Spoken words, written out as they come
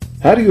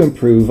How do you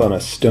improve on a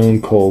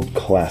stone-cold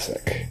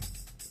classic?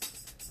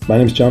 My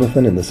name's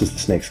Jonathan, and this is the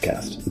Snakes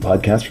Cast, the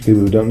podcast for people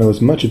who don't know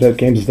as much about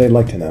games as they'd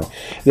like to know.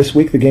 This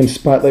week, the game's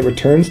spotlight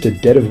returns to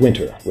Dead of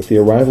Winter, with the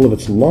arrival of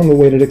its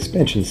long-awaited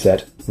expansion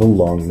set, The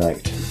Long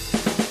Night.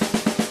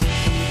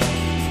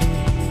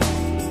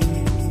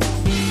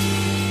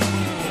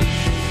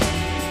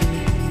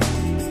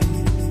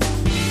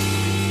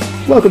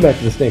 Welcome back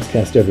to the Snakes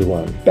Cast,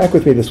 everyone. Back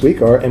with me this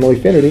week are Emily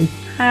Finnerty.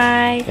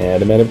 Hi.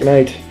 And Amanda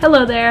McKnight.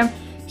 Hello there.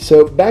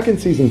 So, back in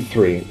Season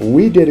 3,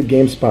 we did a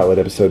Game Spotlight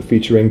episode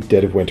featuring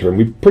Dead of Winter, and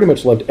we pretty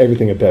much loved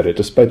everything about it,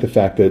 despite the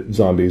fact that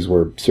zombies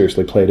were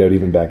seriously played out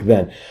even back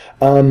then.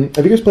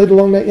 Have you guys played The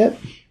Long Night yet?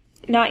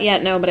 Not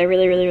yet, no, but I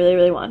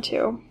really want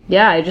to.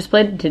 Yeah, I just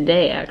played it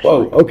today, actually.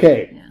 Oh,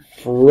 okay.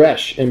 Yeah.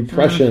 Fresh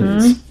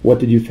impressions. Mm-hmm. What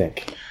did you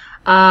think?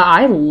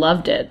 I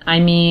loved it.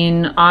 I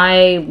mean,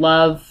 I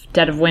love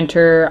Dead of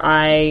Winter.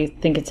 I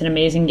think it's an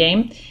amazing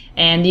game.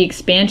 And the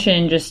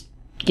expansion just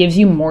gives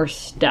you more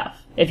stuff.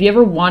 If you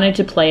ever wanted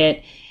to play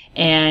it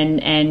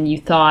and you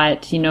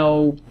thought, you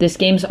know, this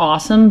game's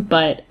awesome,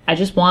 but I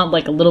just want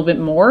like a little bit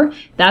more,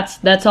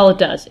 that's all it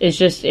does.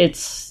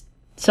 It's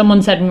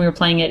someone said when we were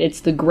playing it,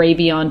 it's the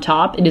gravy on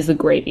top. It is the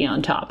gravy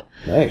on top.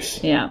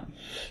 Nice. Yeah.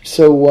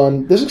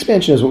 So this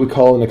expansion is what we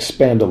call an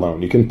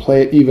expand-alone. You can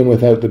play it even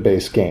without the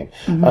base game.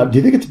 Mm-hmm. Do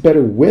you think it's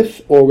better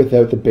with or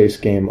without the base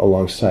game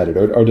alongside it,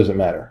 or does it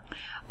matter?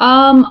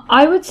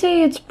 I would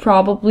say it's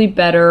probably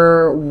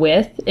better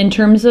with. In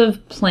terms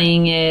of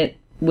playing it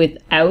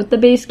without the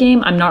base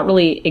game, I'm not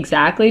really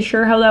exactly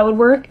sure how that would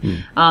work,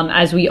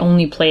 as we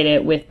only played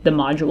it with the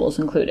modules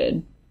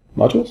included.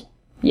 Modules?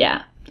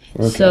 Yeah.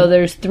 Okay. So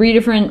there's 3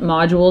 different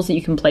modules that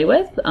you can play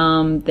with.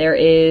 There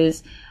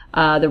is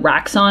the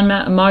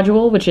Raxon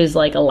module, which is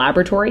like a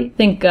laboratory.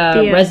 Think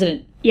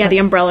Resident... Yeah, the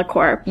Umbrella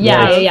Corp.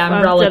 Yeah,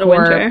 Umbrella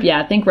Corp.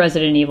 Yeah, think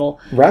Resident Evil.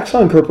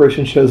 Raxon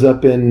Corporation shows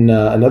up in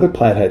another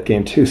Plaid Hat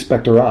game too,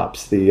 Spectre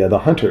Ops, the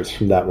hunters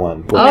from that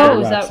one. Oh,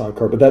 is Raxon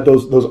Corp. But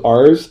those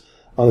R's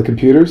on the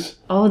computers.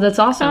 Oh, that's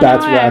awesome.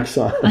 That's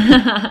Raxon.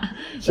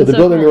 So they're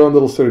building their own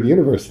little sort of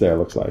universe there,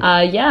 looks like.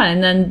 Yeah,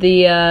 and then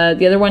the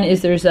other one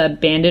is there's a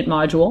bandit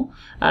module.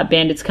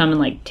 Bandits come and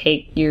like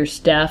take your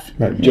stuff.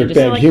 Right,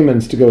 jerkbag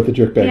humans to go with the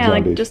jerkbag zombies. Yeah,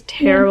 like just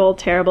terrible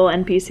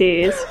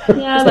NPCs.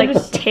 Yeah,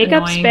 just take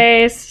annoying. Up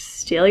space,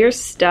 steal your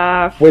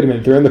stuff. Wait a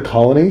minute, they're in the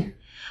colony?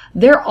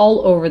 They're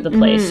all over the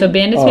place. So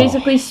bandits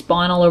basically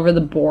spawn all over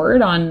the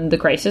board on the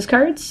crisis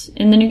cards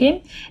in the new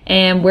game.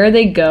 And where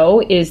they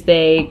go is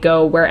they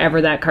go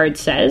wherever that card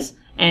says.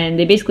 And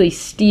they basically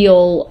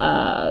steal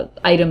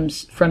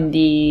items from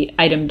the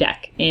item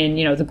deck in,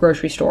 you know, the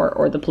grocery store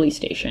or the police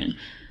station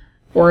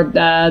or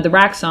the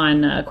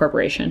Raxon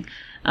Corporation.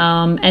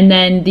 And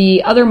then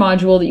the other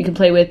module that you can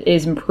play with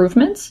is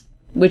improvements,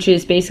 which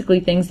is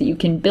basically things that you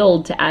can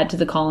build to add to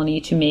the colony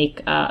to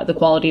make the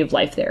quality of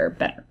life there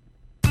better.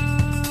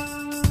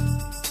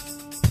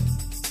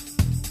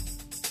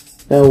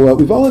 Now,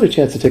 we've all had a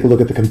chance to take a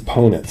look at the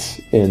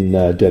components in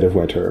Dead of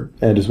Winter,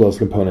 and as well as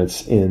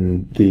components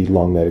in the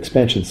Long Night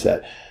expansion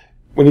set.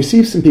 When you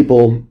see some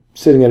people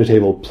sitting at a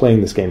table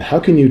playing this game, how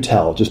can you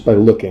tell, just by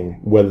looking,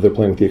 whether they're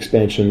playing with the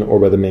expansion or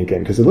by the main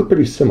game? Because they look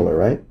pretty similar,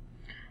 right?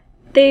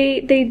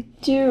 They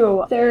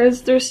do.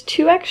 There's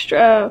 2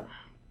 extra...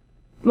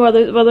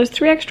 there's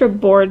 3 extra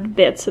board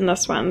bits in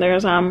this one.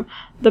 There's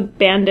the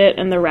Bandit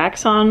and the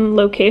Raxon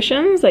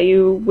locations that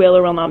you will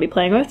or will not be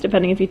playing with,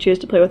 depending if you choose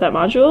to play with that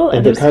module.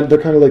 And they're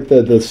kind of like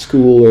the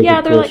school or the grocery store.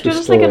 Yeah, they're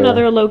just like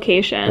another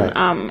location. Right.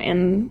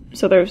 And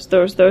so there's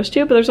those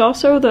 2, but there's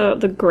also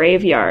the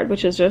graveyard,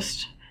 which is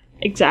just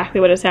exactly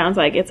what it sounds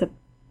like. It's a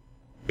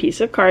piece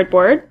of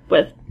cardboard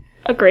with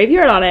a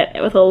graveyard on it,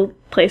 with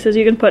places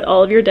you can put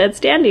all of your dead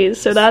standees.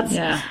 So that's...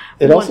 Yeah.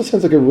 It also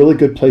sounds like a really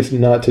good place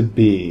not to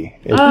be.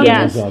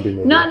 Yes.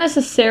 Not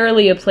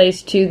necessarily a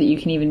place, too, that you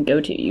can even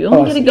go to. You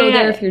only get to go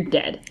there if you're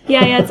dead.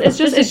 Yeah, it's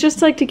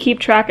just like to keep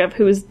track of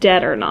who's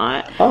dead or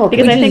not. Oh, okay.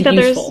 Because I think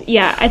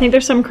that I think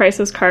there's some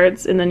crisis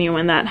cards in the new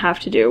one that have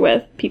to do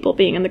with people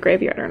being in the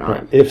graveyard or not.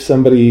 Right. If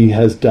somebody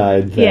has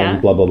died,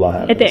 then blah, blah, blah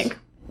happens. I think.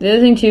 The other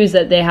thing, too, is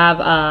that they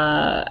have,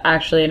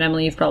 actually, and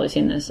Emily, you've probably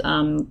seen this,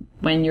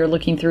 when you're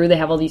looking through, they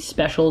have all these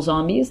special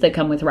zombies that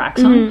come with Raxon.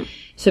 Mm-hmm.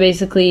 So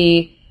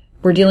basically...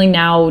 We're dealing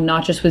now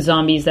not just with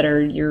zombies that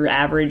are your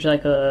average,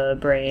 like,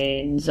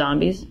 brain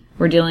zombies.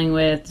 We're dealing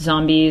with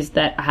zombies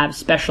that have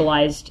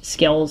specialized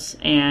skills,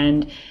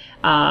 and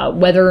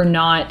whether or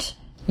not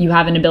you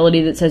have an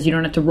ability that says you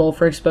don't have to roll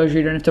for exposure,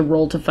 you don't have to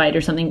roll to fight or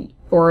something,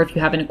 or if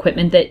you have an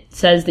equipment that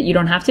says that you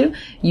don't have to,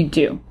 you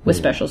do with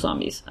special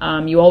zombies.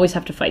 You always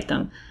have to fight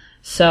them.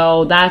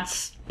 So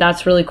that's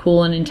really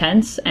cool and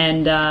intense.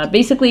 And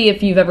basically,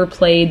 if you've ever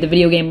played the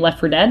video game Left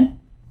 4 Dead,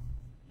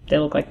 they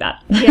look like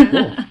that.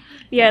 Yeah.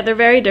 Yeah, they're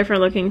very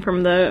different looking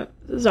from the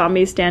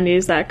zombie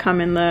standees that come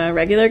in the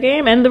regular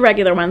game and the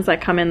regular ones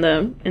that come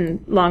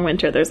in Long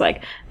Winter. There's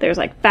like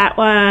fat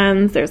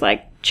ones, there's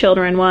like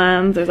children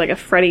ones, there's like a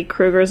Freddy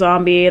Krueger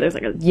zombie, there's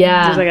like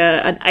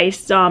an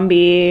ice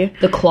zombie.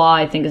 The Claw,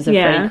 I think, is a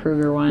Freddy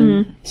Krueger one.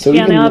 Mm-hmm. So they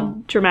all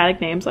have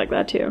dramatic names like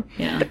that too.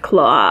 Yeah. The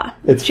Claw.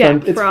 It's Jack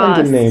fun. It's Frost.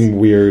 fun to name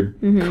weird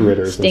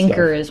critters.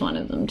 Stinker and is one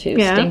of them too.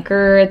 Yeah.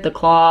 Stinker, the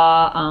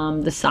Claw,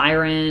 the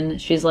Siren.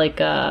 She's like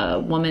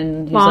a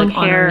woman who's Long like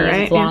on hair, her knees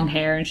right? with long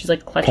hair, and she's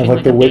like clutching Kind of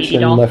like the a witch baby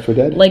in doll. Left 4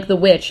 Dead. Like the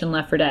witch in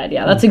Left 4 Dead.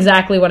 Yeah, that's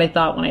exactly what I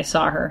thought when I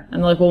saw her.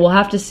 I'm like, well, we'll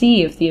have to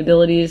see if the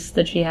abilities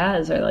that she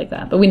has are like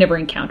that. But we never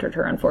encountered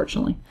her,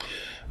 unfortunately.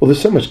 Well,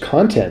 there's so much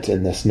content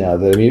in this now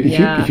that, I mean,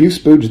 Yeah. if you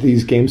spooge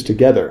these games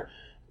together,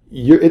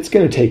 it's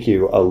going to take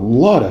you a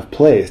lot of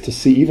plays to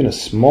see even a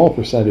small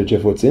percentage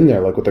of what's in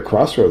there, like with the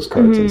Crossroads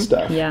cards and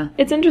stuff. Yeah.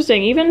 It's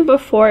interesting. Even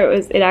before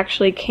it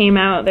actually came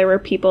out, there were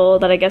people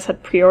that I guess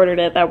had pre-ordered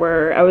it I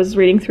was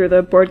reading through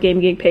the Board Game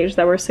Geek page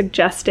that were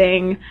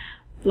suggesting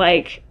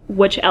like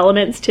which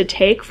elements to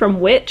take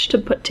from which to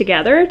put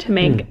together to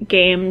make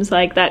games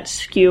like that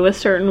skew a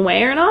certain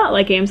way or not.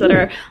 Like games that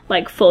are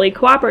like fully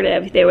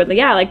cooperative, they would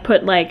like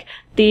put like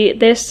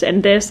this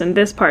and this and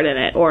this part in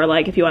it, or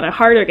like if you want a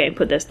harder game,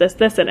 put this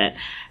in it.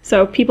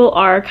 So people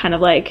are kind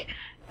of like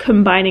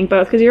combining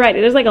both, because you're right,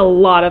 it is like a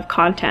lot of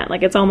content.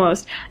 Like it's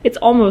almost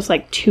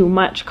like too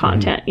much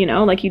content, you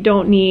know? Like you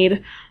don't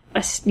need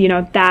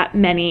that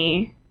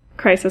many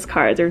crisis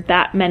cards or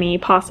that many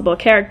possible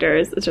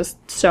characters. It's just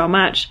so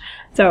much.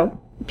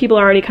 So people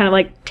are already kind of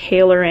like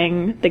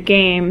tailoring the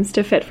games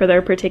to fit for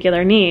their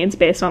particular needs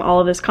based on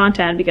all of this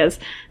content, because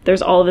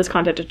there's all of this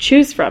content to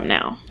choose from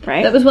now,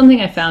 right? That was one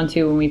thing I found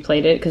too when we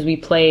played it, because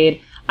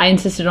I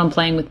insisted on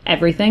playing with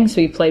everything.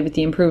 So we played with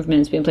the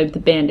improvements, we played with the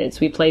bandits,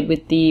 we played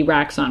with the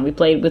Raxon, we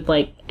played with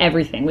like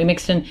everything. We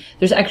mixed in,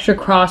 there's extra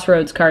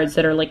Crossroads cards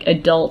that are like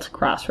adult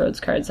Crossroads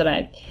cards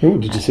that Ooh,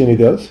 did you see any of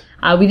those?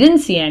 We didn't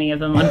see any of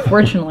them,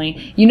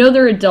 unfortunately.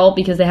 They're adult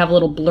because they have a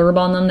little blurb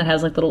on them that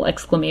has like little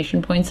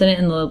exclamation points in it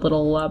in the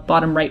little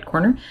bottom right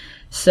corner.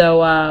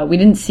 So we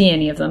didn't see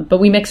any of them. But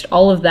we mixed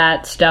all of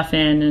that stuff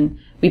in and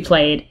we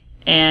played.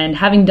 And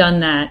having done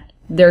that,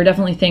 there are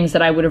definitely things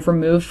that I would have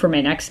removed for my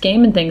next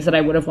game and things that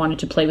I would have wanted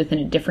to play within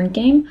a different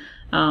game.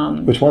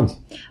 Which ones?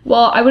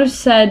 Well, I would have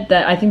said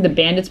that I think the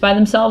bandits by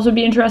themselves would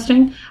be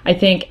interesting. I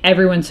think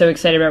everyone's so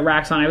excited about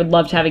Raxon. I would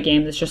love to have a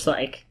game that's just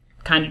like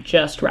kind of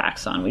just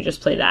Raxon. We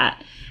just play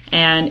that.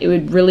 And it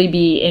would really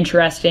be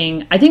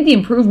interesting. I think the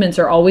improvements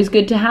are always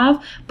good to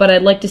have, but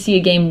I'd like to see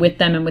a game with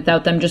them and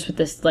without them, just with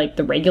this, like,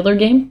 the regular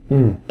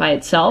game by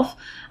itself.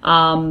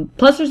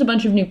 Plus, there's a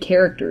bunch of new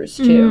characters,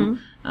 too.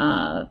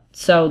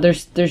 So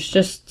there's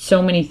just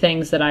so many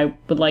things that I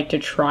would like to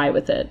try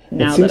with it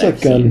now. It seems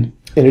like,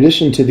 in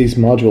addition to these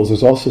modules,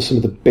 there's also some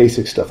of the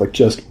basic stuff, like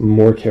just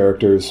more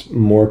characters,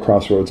 more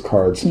Crossroads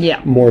cards,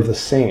 more of the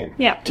same.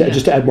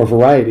 Just to add more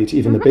variety to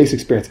even the base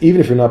experience,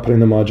 even if you're not putting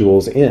the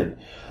modules in.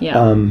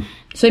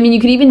 So, I mean,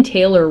 you could even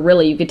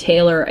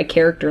tailor a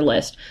character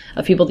list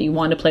of people that you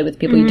want to play with,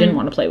 people you didn't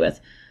want to play with,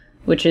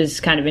 which is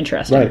kind of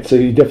interesting. Right, so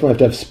you definitely have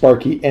to have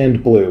Sparky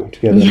and Blue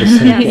together in the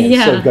same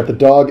game. So you've got the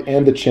dog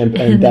and the chimp,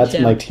 and that's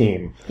my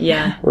team.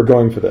 Yeah. We're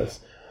going for this.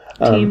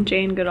 Team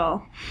Jane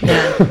Goodall.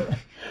 Yeah.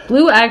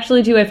 Blue,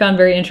 actually, too, I found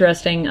very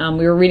interesting.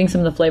 We were reading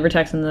some of the flavor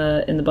text in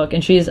the book,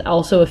 and she's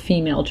also a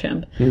female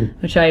chimp,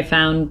 which I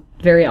found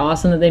very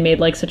awesome that they made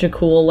like such a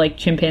cool like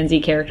chimpanzee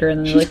character,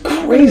 and then they're she's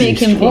like, crazy make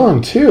him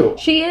strong too.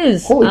 She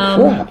is. Holy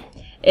crap!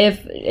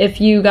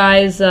 If you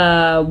guys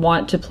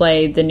want to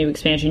play the new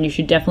expansion, you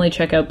should definitely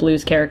check out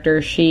Blue's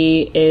character.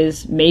 She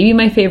is maybe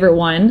my favorite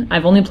one.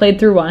 I've only played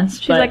through once.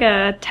 She's like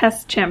a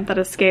test chimp that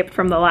escaped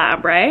from the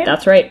lab, right?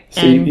 That's right.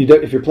 So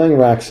if you're playing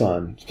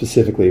Raxon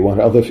specifically,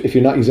 although if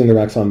you're not using the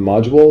Raxon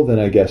module, then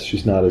I guess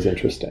she's not as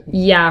interesting.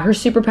 Yeah, her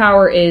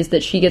superpower is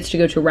that she gets to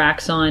go to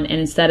Raxon, and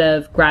instead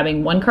of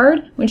grabbing one card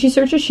when she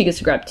searches, she gets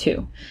to grab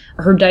two.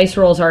 Her dice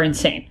rolls are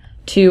insane.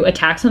 To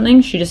attack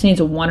something, she just needs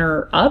a 1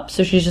 or up,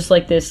 so she's just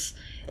like this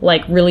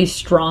like really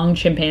strong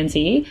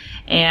chimpanzee,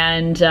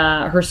 and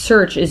her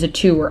search is a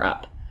 2 or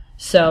up.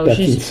 So that's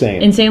she's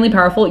insane. Insanely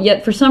powerful,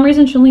 yet for some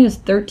reason she only has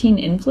 13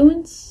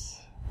 influence.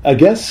 I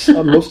guess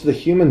most of the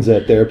humans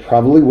out there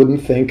probably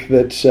wouldn't think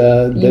that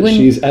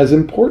she's as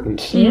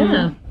important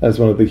as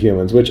one of the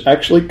humans, which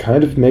actually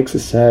kind of makes a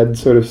sad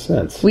sort of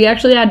sense. We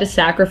actually had to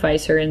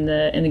sacrifice her in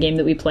the game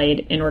that we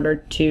played in order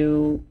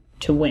to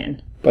win.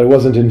 But it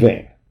wasn't in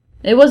vain.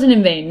 It wasn't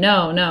in vain.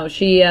 No.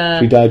 She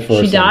died for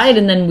us. She died,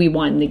 and then we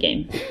won the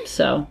game.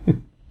 So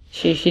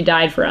she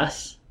died for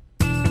us.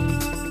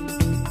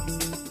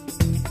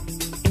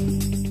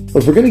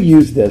 Well, if we're going to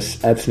use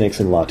this at Snakes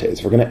and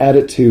Lattes, we're going to add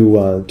it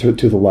to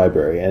the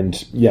library.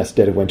 And yes,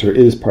 Dead of Winter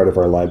is part of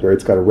our library.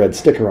 It's got a red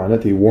sticker on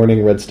it, the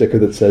warning red sticker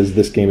that says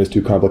this game is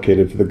too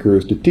complicated for the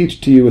gurus to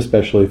teach to you,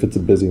 especially if it's a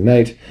busy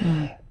night.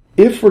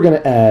 If we're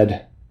going to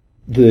add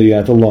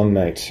the Long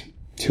Night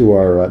to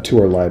our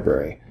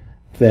library,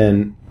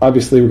 then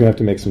obviously we're going to have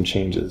to make some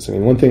changes. I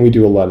mean, one thing we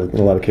do in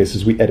a lot of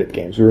cases, we edit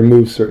games. We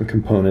remove certain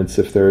components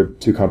if they're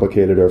too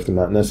complicated or if they're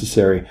not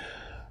necessary.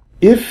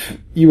 If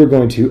you were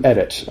going to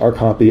edit our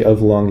copy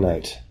of Long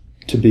Night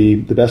to be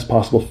the best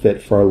possible fit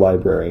for our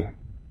library,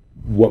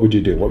 what would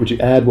you do? What would you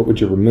add? What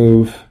would you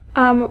remove?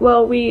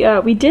 Well,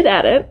 we did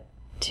add it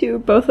to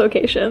both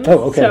locations.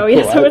 Oh, okay. So, cool.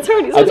 yeah, so it's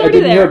already I there.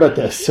 didn't hear about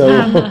this, so...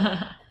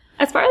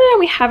 As far as I know,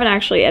 we haven't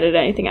actually edited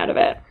anything out of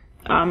it.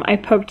 I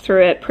poked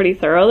through it pretty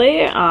thoroughly,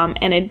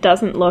 and it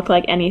doesn't look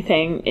like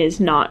anything is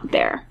not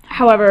there.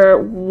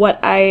 However, what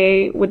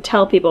I would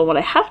tell people, what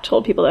I have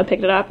told people that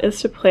picked it up,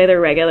 is to play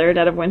their regular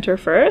Dead of Winter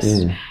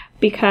first,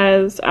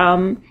 because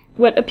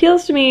what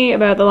appeals to me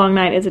about The Long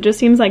Night is it just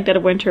seems like Dead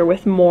of Winter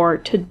with more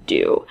to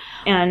do.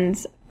 And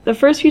the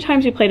first few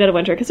times you play Dead of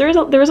Winter, because there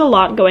is a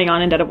lot going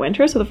on in Dead of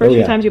Winter, so the first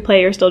few times you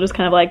play, you're still just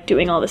kind of like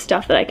doing all the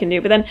stuff that I can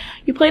do. But then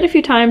you play it a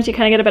few times, you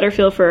kind of get a better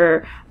feel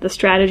for the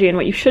strategy and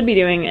what you should be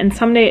doing. And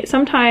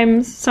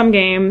sometimes, some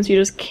games, you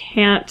just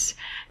can't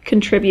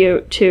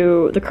contribute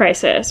to the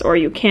crisis, or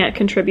you can't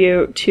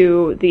contribute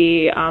to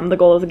the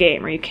goal of the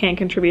game, or you can't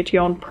contribute to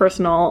your own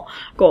personal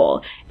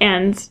goal.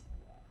 And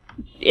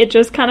it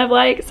just kind of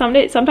like,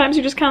 sometimes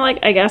you're just kind of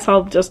like, I guess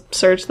I'll just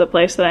search the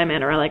place that I'm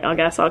in, or like, I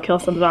guess I'll kill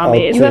some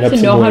zombies. You have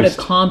to know how to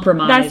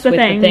compromise with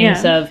the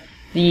things yeah. of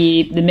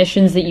the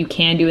missions that you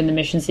can do and the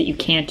missions that you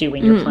can't do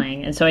when you're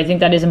playing. And so I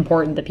think that is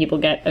important that people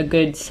get a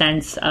good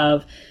sense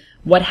of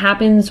what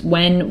happens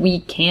when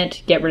we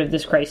can't get rid of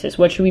this crisis.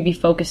 What should we be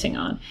focusing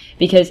on?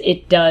 Because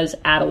it does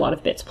add a lot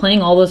of bits.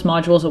 Playing all those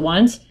modules at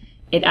once,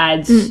 it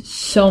adds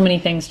so many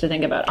things to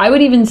think about. I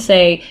would even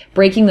say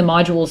breaking the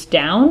modules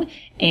down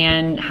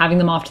and having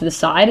them off to the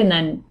side and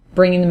then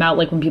bringing them out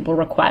like when people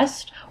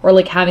request, or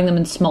like having them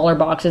in smaller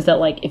boxes that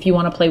like if you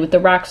want to play with the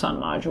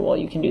Raxon module,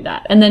 you can do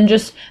that. And then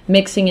just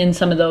mixing in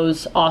some of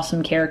those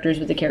awesome characters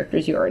with the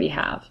characters you already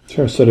have.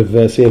 Sure, sort of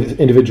so you have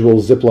individual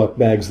Ziploc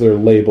bags that are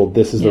labeled,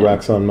 this is the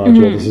Raxon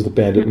module, this is the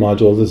Bandit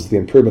module, this is the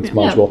Improvements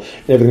module,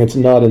 and everything that's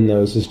not in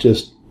those is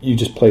just, you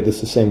just play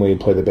this the same way you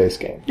play the base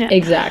game. Yeah.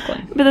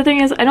 Exactly. But the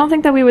thing is, I don't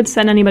think that we would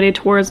send anybody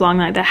towards Long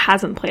Night that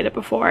hasn't played it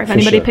before. If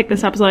anybody picked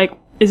this up, is like,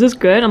 is this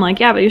good? I'm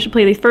like, yeah, but you should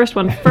play the first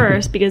one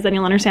first, because then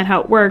you'll understand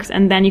how it works,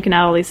 and then you can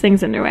add all these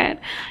things into it.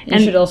 You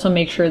should also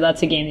make sure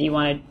that's a game that you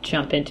want to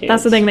jump into.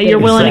 That's the thing, that you're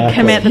willing to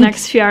commit the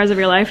next few hours of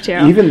your life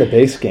to. Even the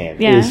base game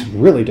is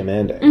really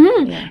demanding.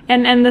 Yeah.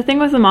 And the thing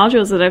with the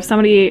modules is that if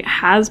somebody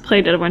has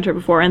played Dead of Winter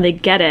before and they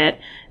get it,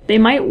 they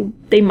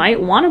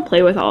might want to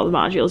play with all the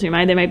modules. They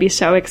might be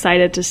so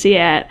excited to see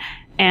it.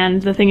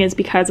 And the thing is,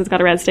 because it's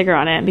got a red sticker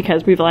on it,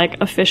 because we've like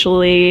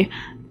officially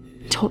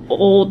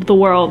told the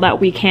world that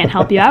we can't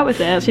help you out with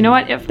this, you know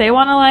what? If they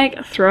want to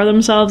like throw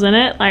themselves in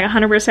it like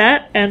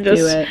 100% and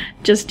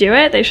just do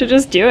it, they should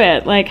just do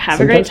it. Like have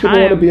a great time. Sometimes people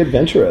want to be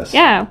adventurous.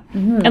 Yeah.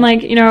 And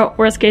like,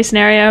 worst case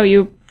scenario,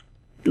 you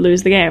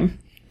lose the game,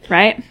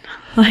 right?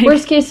 Like,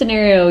 worst case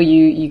scenario,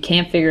 you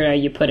can't figure it out,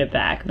 you put it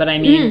back. But I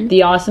mean,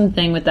 the awesome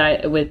thing with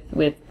that,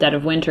 with Dead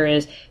of Winter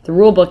is the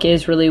rule book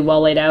is really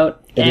well laid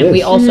out.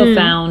 We also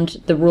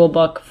found the rule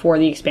book for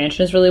the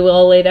expansion is really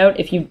well laid out.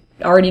 If you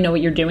already know what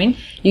you're doing,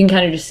 you can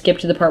kind of just skip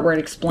to the part where it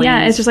explains.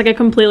 Yeah, it's just like a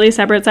completely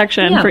separate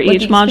section for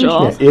each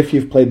module. Yeah, if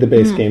you've played the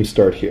base game,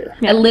 start here.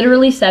 I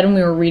literally said when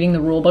we were reading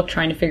the rule book,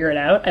 trying to figure it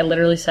out, I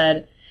literally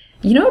said,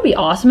 it would be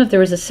awesome if there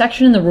was a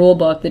section in the rule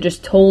book that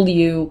just told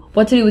you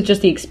what to do with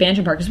just the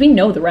expansion part, because we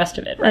know the rest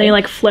of it, right? And you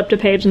like flipped a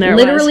page and there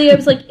literally I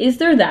was like, is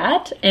there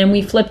that? And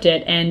we flipped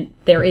it and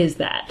there is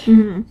that.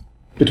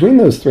 Between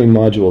those three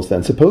modules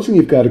then, supposing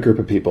you've got a group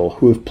of people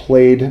who have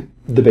played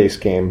the base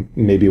game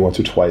maybe once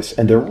or twice,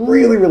 and they're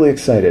really, really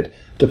excited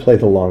to play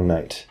The Long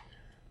Night.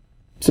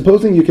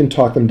 Supposing you can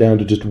talk them down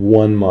to just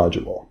one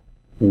module,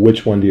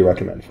 which one do you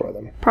recommend for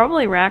them?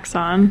 Probably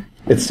Raxon.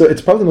 It's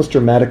probably the most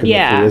dramatic of the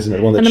three, isn't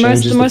it? One that and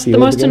changes the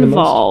most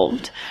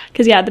involved.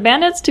 Because the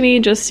bandits to me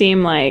just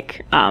seem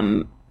like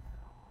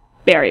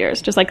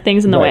barriers, just like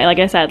things in the way. Like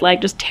I said,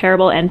 like just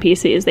terrible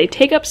NPCs. They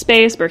take up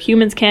space where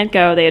humans can't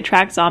go. They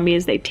attract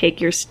zombies. They take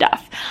your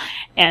stuff,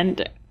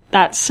 and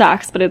that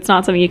sucks. But it's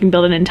not something you can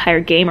build an entire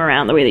game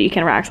around the way that you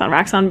can Raxon.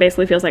 Raxon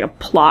basically feels like a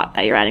plot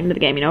that you're adding to the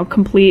game.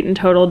 Complete and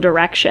total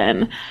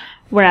direction.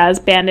 Whereas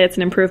bandits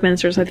and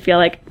improvements just feel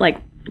like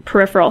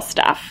peripheral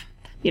stuff.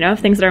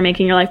 Things that are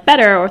making your life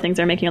better or things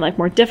that are making your life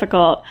more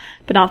difficult,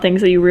 but not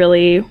things that you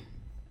really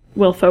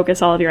will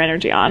focus all of your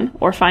energy on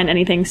or find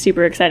anything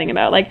super exciting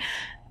about. Like,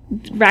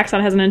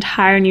 Raxon has an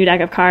entire new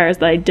deck of cards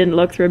that I didn't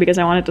look through because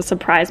I wanted to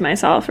surprise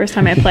myself first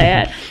time I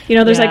play it.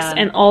 There's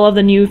and all of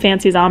the new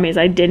fancy zombies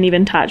I didn't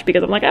even touch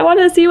because I'm like, I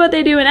want to see what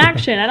they do in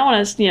action. I don't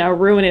want to,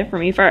 ruin it for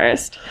me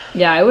first.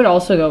 Yeah, I would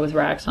also go with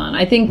Raxon.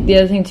 I think the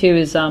other thing too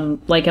is,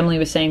 like Emily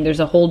was saying, there's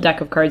a whole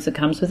deck of cards that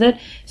comes with it.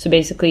 So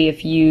basically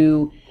if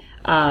you,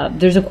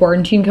 there's a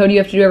quarantine code you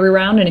have to do every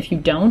round, and if you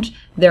don't,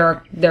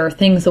 there are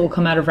things that will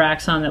come out of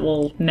Raxon that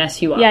will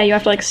mess you up. Yeah, you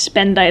have to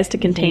spend dice to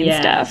contain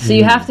stuff. So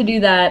you have to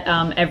do that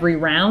every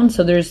round.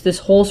 So there's this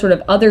whole sort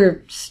of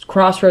other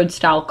Crossroads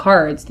style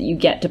cards that you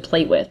get to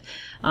play with.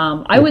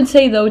 I would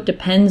say though it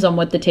depends on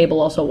what the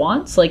table also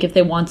wants. Like if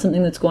they want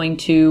something that's going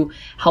to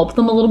help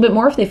them a little bit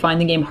more, if they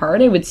find the game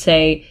hard, I would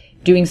say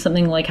doing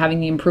something like having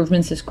the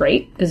improvements is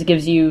great because it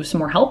gives you some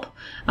more help.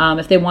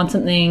 If they want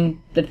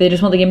something that they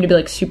just want the game to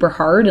be super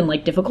hard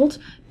and difficult,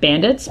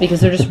 bandits,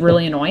 because they're just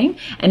really annoying.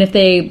 And if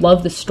they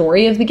love the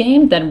story of the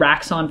game, then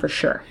Raxon for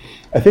sure.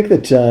 I think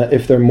that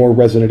if they're more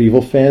Resident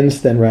Evil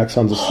fans, then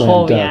Raxon's a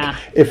slam dunk. Yeah.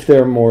 If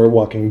they're more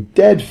Walking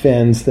Dead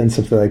fans, then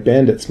something like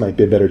Bandits might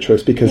be a better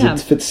choice because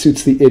it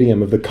suits the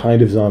idiom of the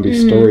kind of zombie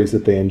stories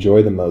that they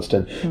enjoy the most.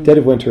 And Dead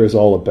of Winter is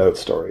all about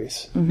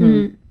stories.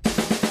 Mm-hmm.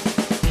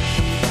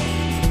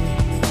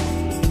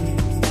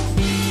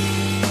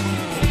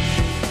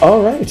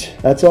 All right,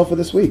 that's all for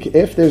this week.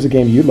 If there's a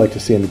game you'd like to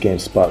see in the Game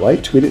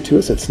Spotlight, tweet it to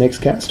us at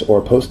SnakesCast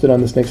or post it on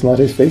the Snakes and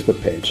Lattes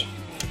Facebook page.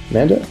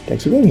 Amanda,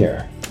 thanks for being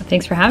here.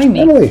 Thanks for having me.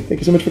 Emily,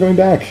 thank you so much for coming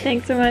back.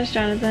 Thanks so much,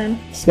 Jonathan.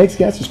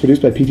 SnakesCast is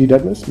produced by P.T.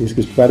 Douglas. Music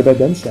is provided by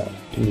Ben Sound.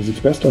 Opinions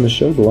expressed on the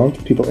show belong to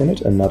the people in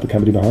it and not the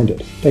company behind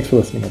it. Thanks for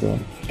listening,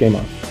 everyone. Game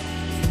on.